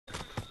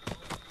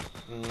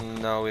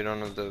No, we don't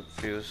have the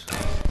fuse.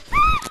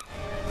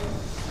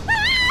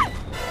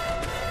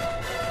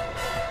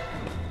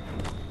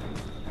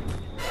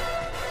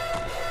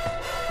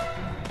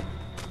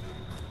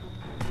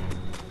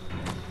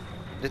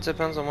 It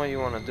depends on what you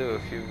want to do.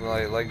 If you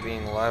like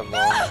being alive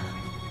long.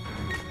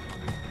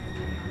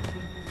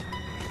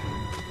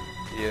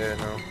 Yeah,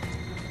 no.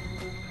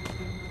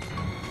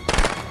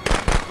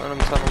 Let him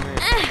tunnel me.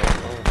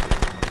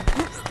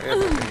 Yeah,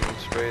 they can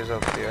sprays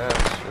up the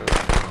ass. Sure.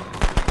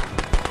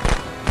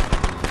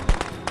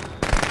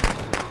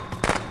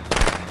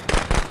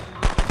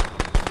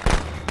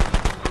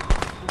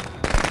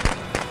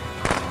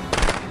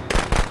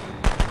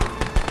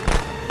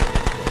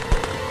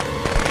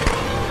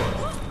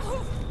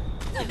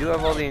 You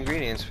have all the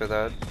ingredients for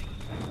that.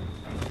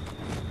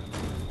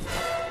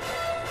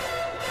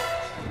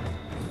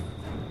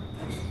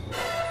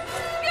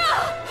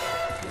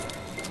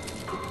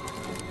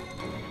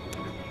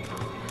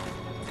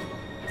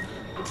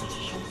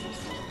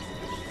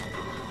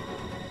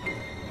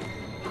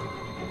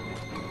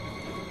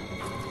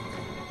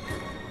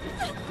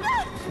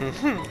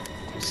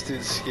 This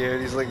dude's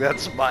scared. He's like,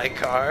 that's my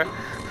car.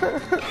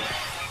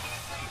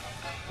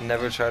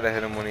 Never try to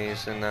hit him when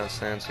he's in that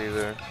stance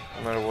either,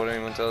 no matter what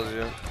anyone tells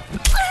you.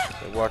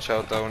 Like, watch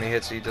out though, when he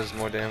hits you, he does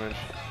more damage.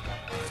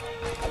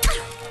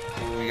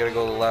 Ooh, we gotta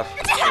go to the left.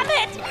 Damn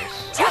it!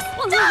 Nice. Just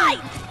die!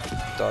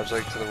 Dodge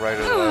like to the right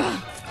or the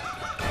left.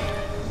 I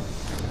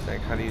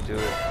think, how do you do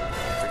it?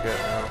 I forget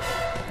now.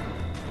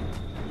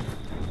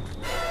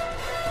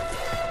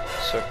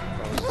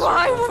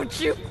 Why won't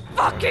you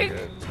fucking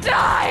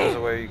die? There's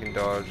a way you can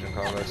dodge in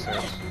combat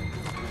stance.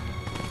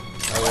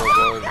 I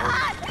will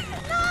dodge.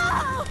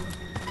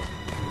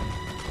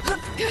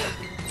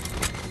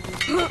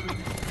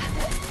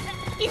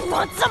 You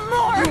want some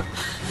more?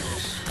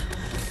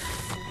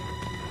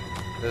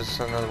 There's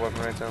another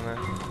weapon right down there.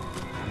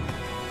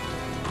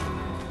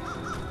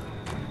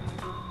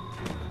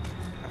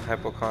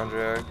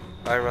 Hypochondriac.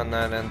 I run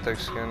that and thick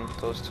skin,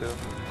 those two.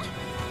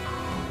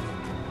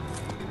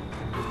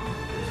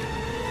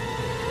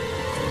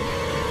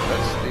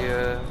 That's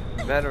the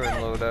veteran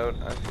loadout,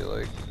 I feel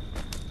like.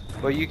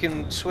 But you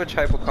can switch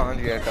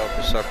hypochondriac out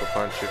for sucker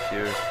punch if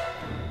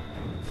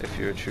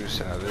you're a true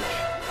savage.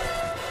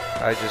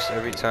 I just,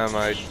 every time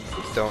I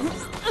don't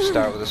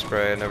start with a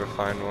spray, I never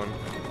find one.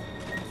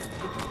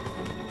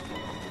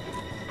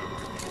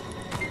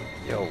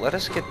 Yo, let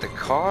us get the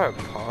car,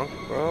 punk,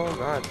 bro.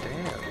 God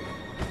damn.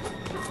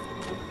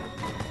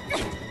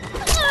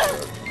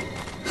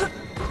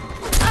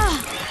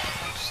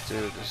 This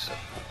dude is a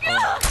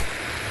punk.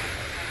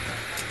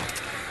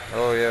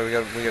 Oh yeah, we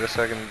got a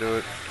second to do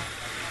it.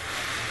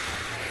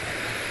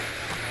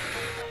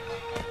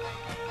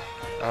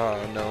 Oh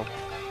no.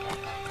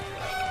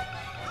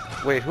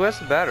 Wait, who has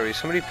the battery?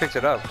 Somebody picked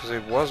it up because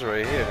it was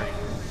right here.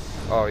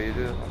 Oh, you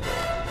do? Okay.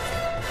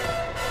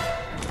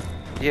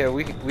 Yeah,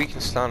 we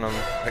can stun him.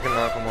 I can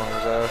knock him on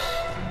his ass.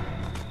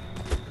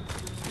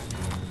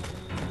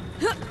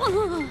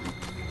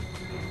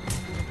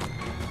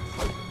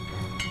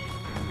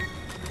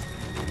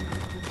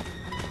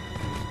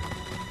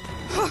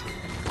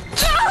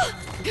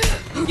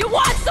 You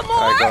want some more?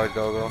 Alright,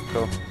 go.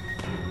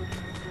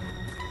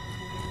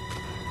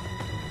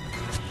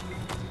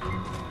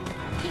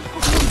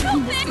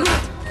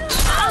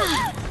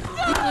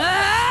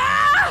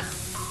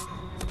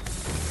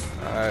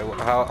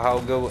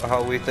 Alright, how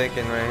are we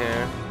thinking right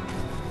here?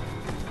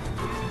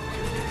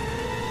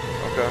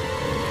 Okay.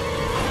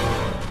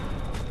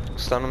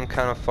 Stun him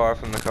kind of far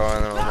from the car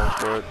and then I'll run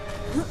for it.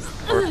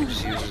 Or if he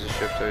just uses a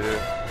shift right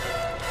here.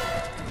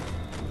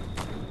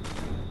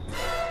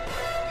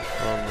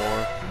 One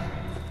more.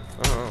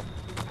 I don't know.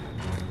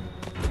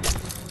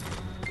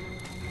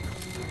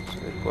 That's a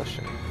good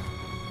question.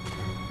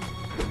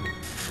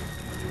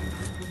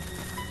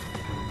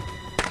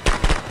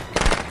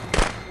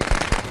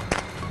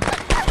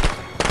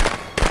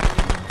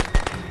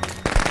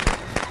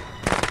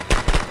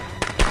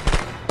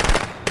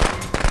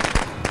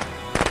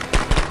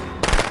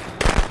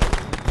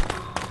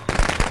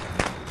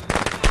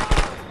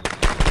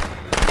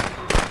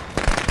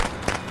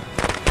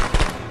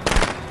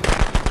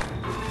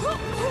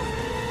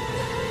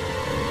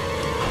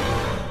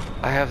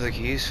 I have the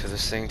keys for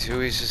this thing too.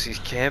 He's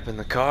camping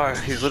the car.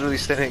 He's literally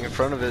standing in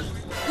front of it.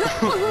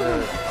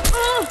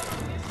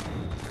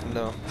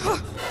 No.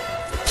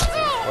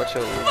 Watch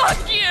out, Luke.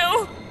 Fuck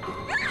you!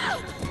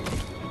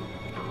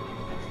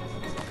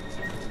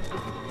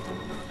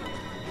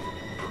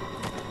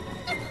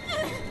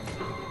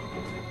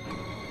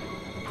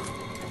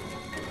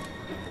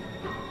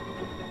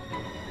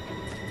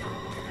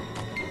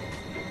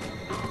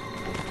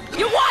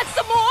 You want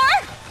some more?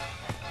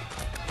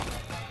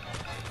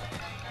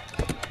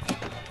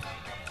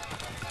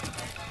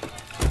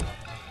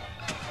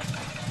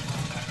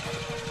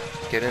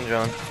 Get in,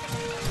 John.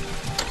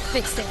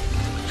 Fixed it.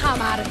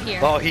 I'm out of here.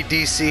 Oh, he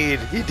DC'd.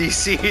 He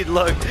DC'd.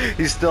 Look,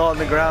 he's still on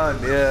the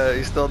ground. Yeah,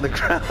 he's still on the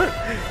ground.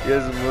 He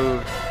hasn't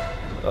moved.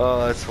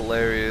 Oh, that's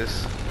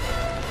hilarious.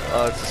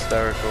 Oh, it's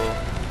hysterical.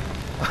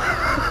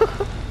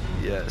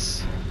 Yeah.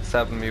 this. It's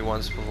happened to me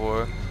once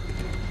before.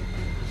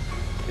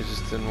 He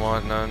just didn't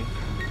want none.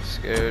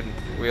 Scared.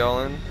 We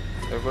all in?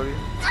 Everybody?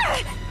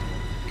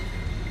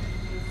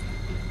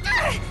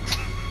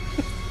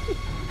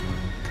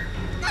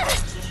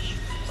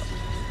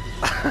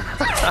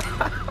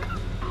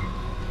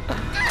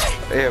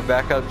 Here,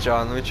 back up,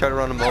 John. Let me try to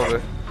run him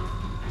over.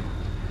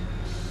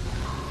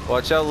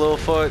 Watch out,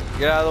 Littlefoot.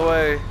 Get out of the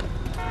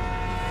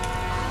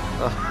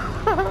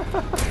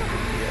way.